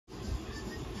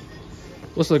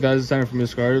What's up guys, it's time for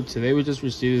Miss Carter. Today we just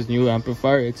received this new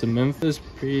amplifier. It's a Memphis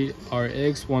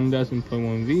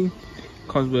Prx1000.1v.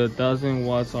 Comes with 1000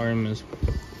 watts RMS.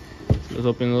 Let's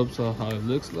open it up to how it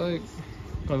looks like.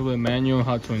 Comes with a manual,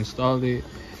 how to install it,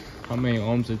 how many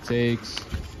ohms it takes,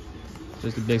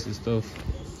 just the basic stuff.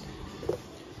 A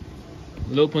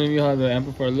little point of view how the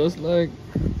amplifier looks like.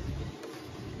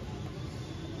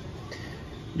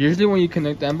 Usually when you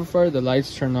connect the amplifier, the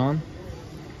lights turn on.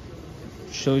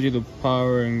 Shows you the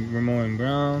power and remote and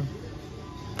ground,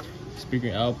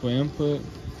 speaker output input,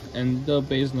 and the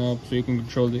bass knob so you can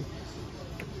control the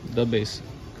bass.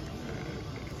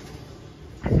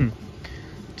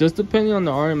 Just depending on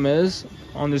the RMS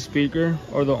on the speaker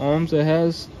or the ohms it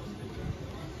has,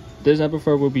 this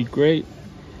amplifier will be great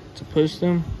to push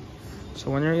them. So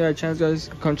whenever you got a chance, guys,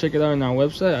 come check it out on our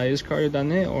website at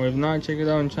iscardio.net, or if not, check it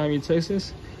out in Chattanooga,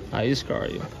 Texas at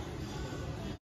iscardio.